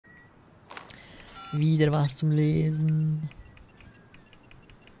Wieder was zum Lesen.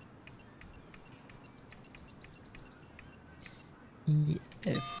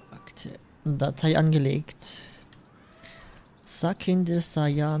 IF-Akte. Datei angelegt. Sakinder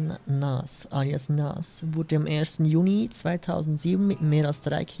Sayan Nas, alias Nas, wurde am 1. Juni 2007 mit mehr als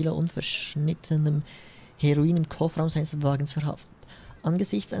 3 Kilo unverschnittenem Heroin im Kofferraum seines Wagens verhaftet.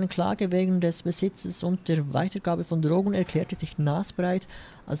 Angesichts einer Klage wegen des Besitzes und der Weitergabe von Drogen erklärte sich Nas bereit,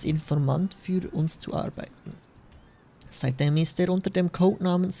 als Informant für uns zu arbeiten. Seitdem ist er unter dem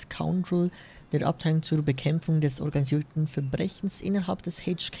Codenamen Scoundrel der Abteilung zur Bekämpfung des organisierten Verbrechens innerhalb des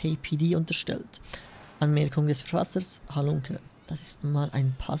HKPD unterstellt. Anmerkung des Verfassers: Halunke. Das ist mal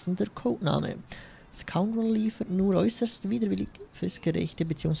ein passender Codename. Scoundrel liefert nur äußerst widerwillig fristgerechte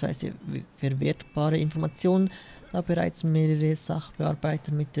bzw. verwertbare Informationen, da bereits mehrere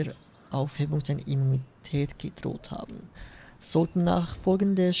Sachbearbeiter mit der Aufhebung seiner Immunität gedroht haben. Sollten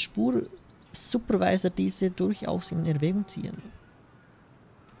nachfolgende Spur-Supervisor diese durchaus in Erwägung ziehen.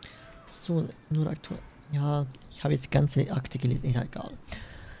 So, nur aktuell. Ja, ich habe jetzt die ganze Akte gelesen, ist ja egal.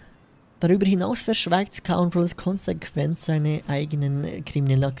 Darüber hinaus verschweigt Scoundrel konsequent seine eigenen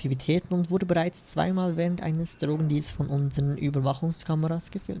kriminellen Aktivitäten und wurde bereits zweimal während eines Drogendeals von unseren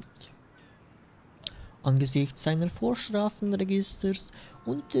Überwachungskameras gefilmt. Angesichts seiner Vorstrafenregisters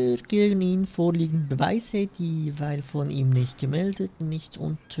und der gegen ihn vorliegenden Beweise, die, weil von ihm nicht gemeldet, nicht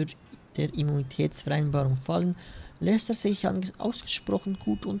unter der Immunitätsvereinbarung fallen, lässt er sich ausgesprochen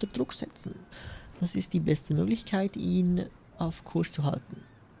gut unter Druck setzen. Das ist die beste Möglichkeit, ihn auf Kurs zu halten.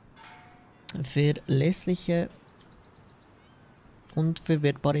 Verlässliche und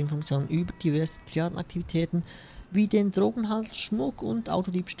verwertbare Informationen über diverse Triadenaktivitäten wie den Drogenhandel, Schmuck und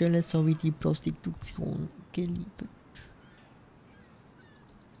Autodiebstähle sowie die Prostitution geliefert.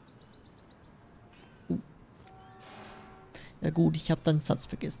 Ja gut, ich habe dann einen Satz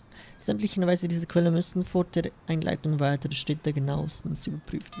vergessen. Sämtliche Hinweise dieser Quelle müssen vor der Einleitung weiterer Schritte genauestens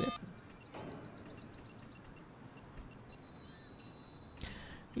überprüft werden.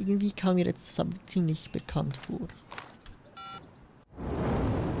 Irgendwie kam mir jetzt das aber ziemlich bekannt vor.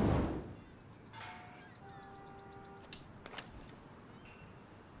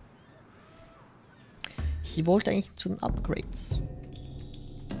 Ich wollte eigentlich zu den Upgrades.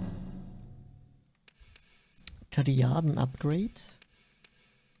 Triaden Upgrade.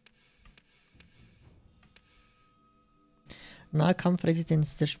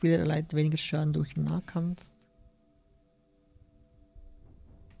 Nahkampfresistenz. Der Spieler erleidet weniger Schaden durch Nahkampf.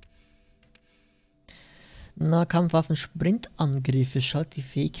 Nahkampfwaffen-Sprintangriffe. Schaltet die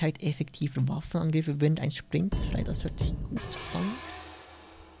Fähigkeit effektiver Waffenangriffe während eines Sprints frei. Das hört sich gut an.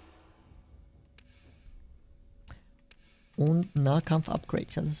 Und Nahkampf-Upgrade.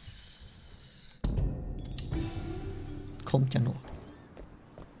 Ja, das kommt ja noch.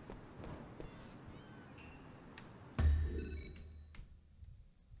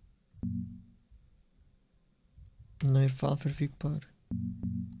 Neuer Fall verfügbar.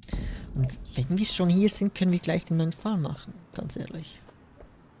 Und wenn wir schon hier sind, können wir gleich den neuen Fall machen. Ganz ehrlich.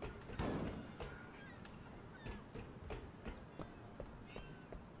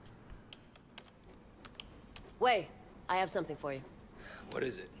 Wei, I have something for you. What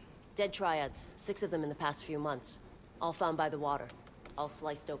is it? Dead triads. 6 of them in the past few months. All found by the water. All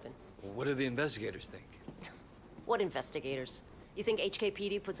sliced open. Well, what do the investigators think? What investigators? You think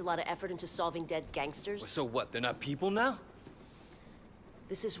HKPD puts a lot of effort into solving dead gangsters? Well, so what, they're not people now?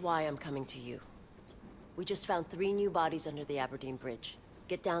 This is why I'm coming to you. We just found 3 new bodies under the Aberdeen Bridge.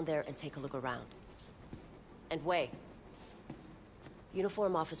 Get down there and take a look around. And Wei.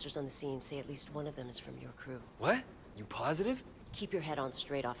 Uniform officers on the scene say at least one of them is from your crew. What? You positive? Keep your head on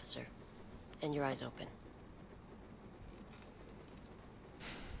straight, officer. And your eyes open.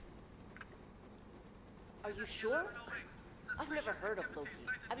 Are you sure? I've never heard of Loki.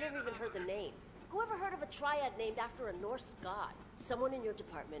 I've never even heard the name. Who ever heard of a triad named after a Norse god? Someone in your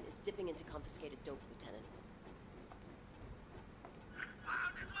department is dipping into confiscated dope, Lieutenant.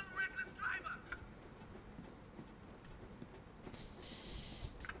 Wow, this one reckless driver!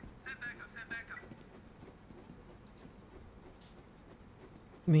 Send backup, send backup.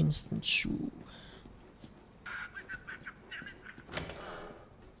 Münzenschuh. Where's that backup, damn it?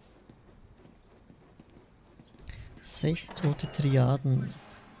 6 tote Triaden.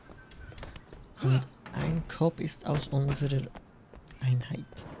 Und ein Cop ist aus unserer Einheit.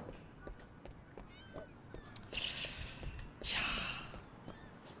 Ja.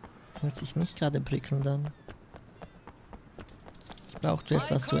 Hört sich nicht gerade prickelnd an. Ich brauche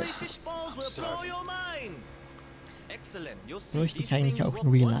zuerst was zu essen. Bräuchte ich eigentlich auch in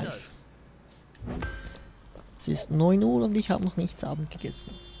Real Life. Es ist 9 Uhr und ich habe noch nichts Abend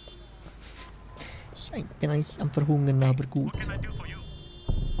gegessen. Ich bin eigentlich am Verhungern, aber gut. What can I do for you?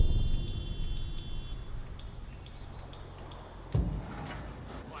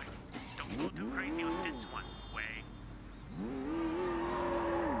 What? Don't go too crazy on this one, Wei.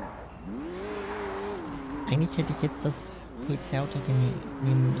 Eigentlich hätte ich jetzt das Polizeiauto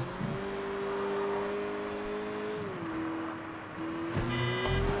nehmen müssen.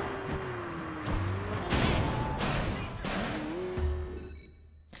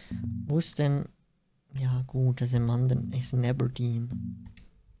 Wo ist denn... Ja gut, das ist im anderen... ist in Aberdeen.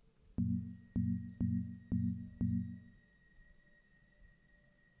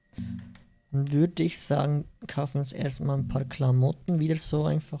 Dann würde ich sagen, kaufen wir uns erstmal ein paar Klamotten. Wieder so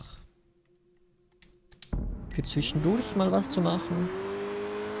einfach... für zwischendurch mal was zu machen.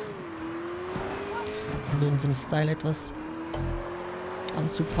 Und unseren Style etwas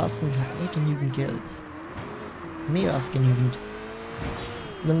anzupassen. Wir haben genügend Geld. Mehr als genügend.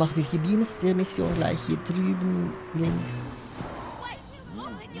 Und dann machen wir hier die nächste Mission gleich hier drüben links.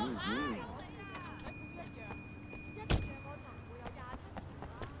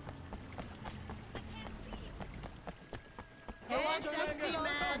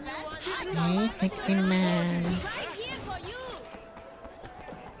 Hey, sexy man.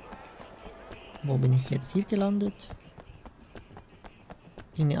 Wo bin ich jetzt hier gelandet?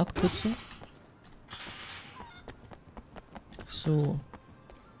 Eine Abkürzung. So.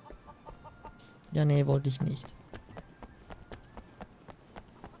 Ja, nee, wollte ich nicht.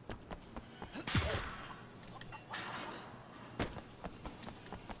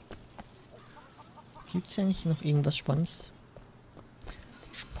 Gibt es eigentlich noch irgendwas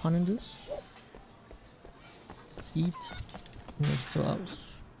Spannendes? Sieht nicht so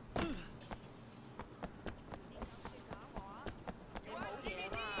aus.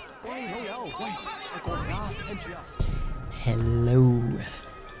 Hello.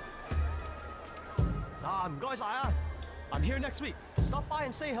 I'm here next week. Stop by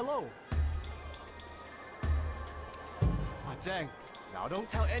and say hello. Ah, dang. Now don't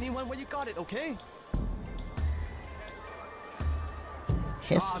tell anyone where you got it, okay?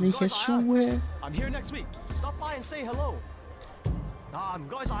 Hässliche Schuhe. I'm here next week. Stop by and say hello. I'm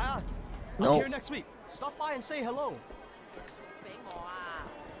No. here next week. Stop by and say hello.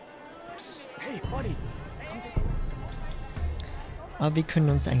 Psst. Hey, buddy. Come take a look. Aber wir können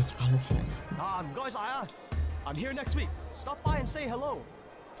uns eigentlich alles leisten. I'm here next week. Stop by and say hello.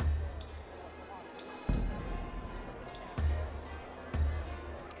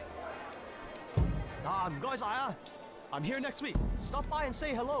 I'm here next week. Stop by and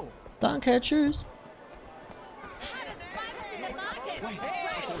say hello. Danke, tschüss.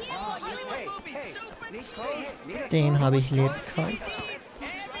 Den habe ich leer gekauft.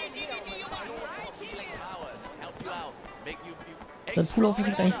 Der Pullover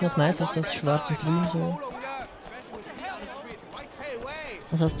sieht eigentlich noch nice aus, das schwarz und grün so.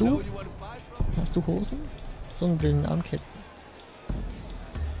 Was hast du? Hast du Hosen? Sonnenbrillen, Armketten.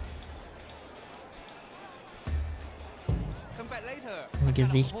 Eine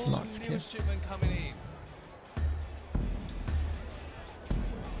Gesichtsmaske.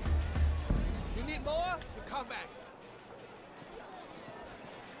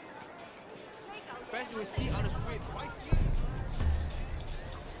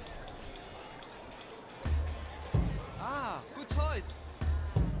 Good choice.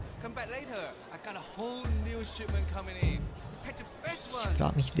 Come back later. I got a whole new shipment coming in. Pick the best one. Ich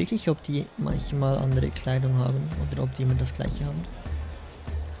frage mich wirklich, ob die manchmal andere Kleidung haben oder ob die immer das gleiche haben.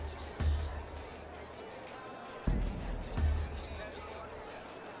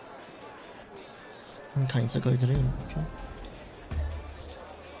 Dann kann ich sogar drehen. Okay.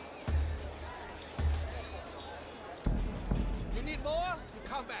 You need more?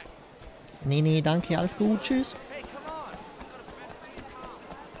 Come back. Nee, nee, danke, alles gut, tschüss. Hey, come on.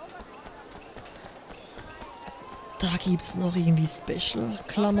 Da gibt's noch irgendwie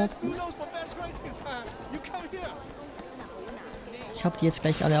Special-Klamotten. Ich habe die jetzt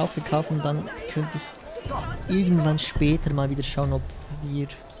gleich alle aufgekauft und dann könnte ich irgendwann später mal wieder schauen, ob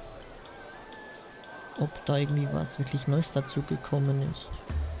da irgendwie was wirklich Neues dazu gekommen ist.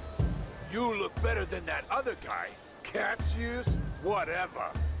 You look better than that other guy. Cat's use,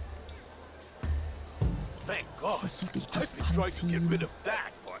 whatever. Thank God. Was sollte ich das I've been trying to get rid anziehen? of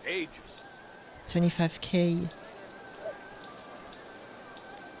that for ages. 25k.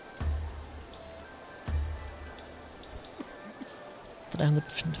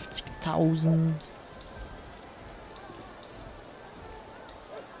 $350.000.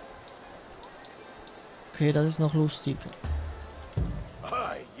 Okay, das ist noch lustig.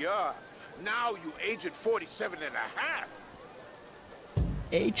 Yeah. Now you aged 47 and a half.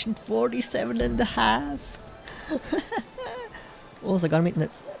 Agent 47 and a half. Oh, sogar mit einer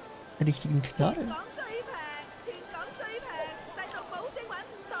richtigen Knarre.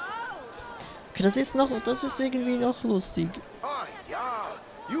 Okay, das ist irgendwie noch lustig. Ah, yeah.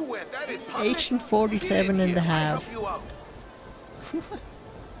 You wear that in public? Agent 47 and a half.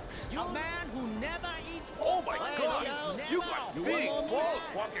 A man who never eats Oh my pork. God! You got big balls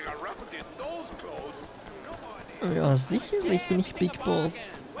walking around in those clothes. Ja, sicherlich bin ich Big Boss.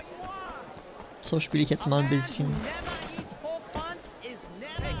 So spiele ich jetzt mal ein bisschen. Never eats pork buns is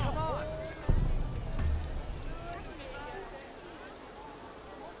never. Hey, come on.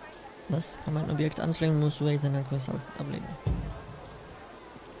 Was? Um ein Objekt anzulegen, muss Wei seinen Kurs ablegen.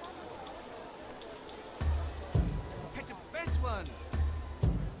 Pick the best one.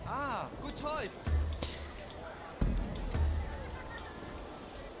 Ah, good choice.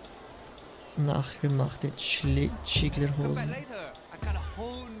 Nachgemachte Come back Schicklerhosen. later. I got a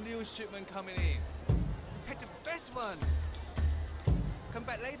whole new shipment coming in. Pick the best one. Come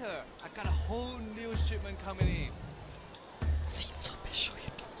back later. I got a whole new shipment coming in. Sieht so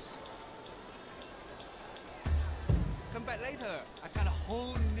bescheuert aus. Come back later. I got a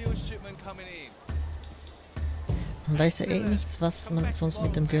whole new shipment coming in. Man weiß ja eh nichts, was man sonst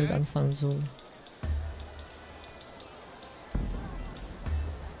mit dem Geld anfangen soll.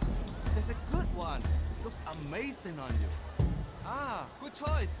 There's a good one. Looks amazing on you. Ah, good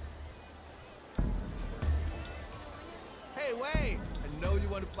choice. Hey, wait. I know you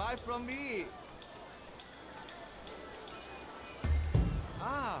want to buy from me.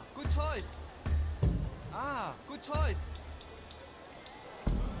 Ah, good choice. Ah, good choice.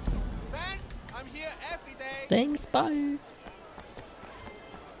 Thanks. I'm here every day. Thanks, bye.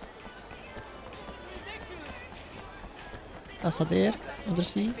 Was hat er oder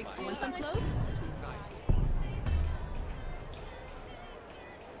sie? Want some clothes?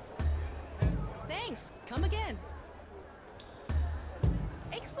 Thanks. Come again.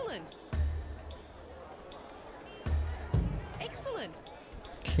 Excellent. Excellent.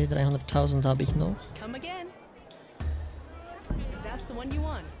 Okay, 300.000 habe ich noch. Come again. If that's the one you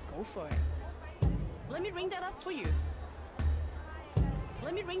want, go for it. Let me ring that up for you.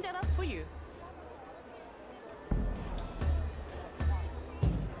 Let me ring that up for you.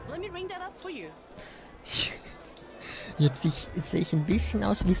 Let me ring that up for you. Jetzt sehe ich ein bisschen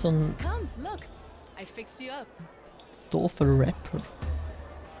aus wie so ein Come, look. I fixed you up. doofer Rapper.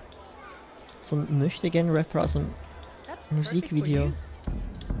 So ein Möchtegern-Rapper aus einem That's perfect for Musikvideo. you.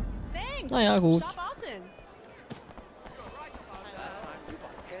 Thanks. Na ja, gut. Shop often.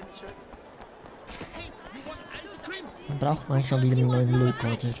 Man braucht manchmal wieder einen neuen Look,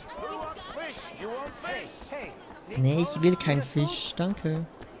 oder? Who wants fish? You want fish? Hey, Nee, ich will keinen Fisch, danke.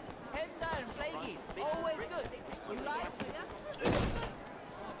 Tender and flaky. Always good. You like?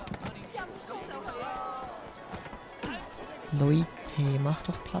 Leute, macht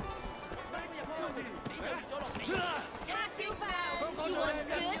doch Platz.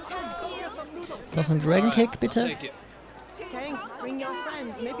 Noch ein Dragon Cake, bitte? Take it. Thanks, bring your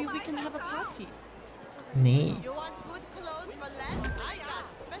friends. Maybe we can have a party. Nee. You want good clothes for less? I got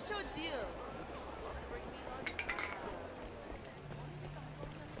special deals.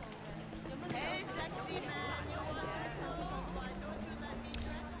 Hey, sexy man.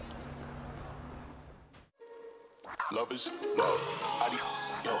 love is love.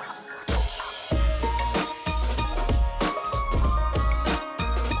 Yo.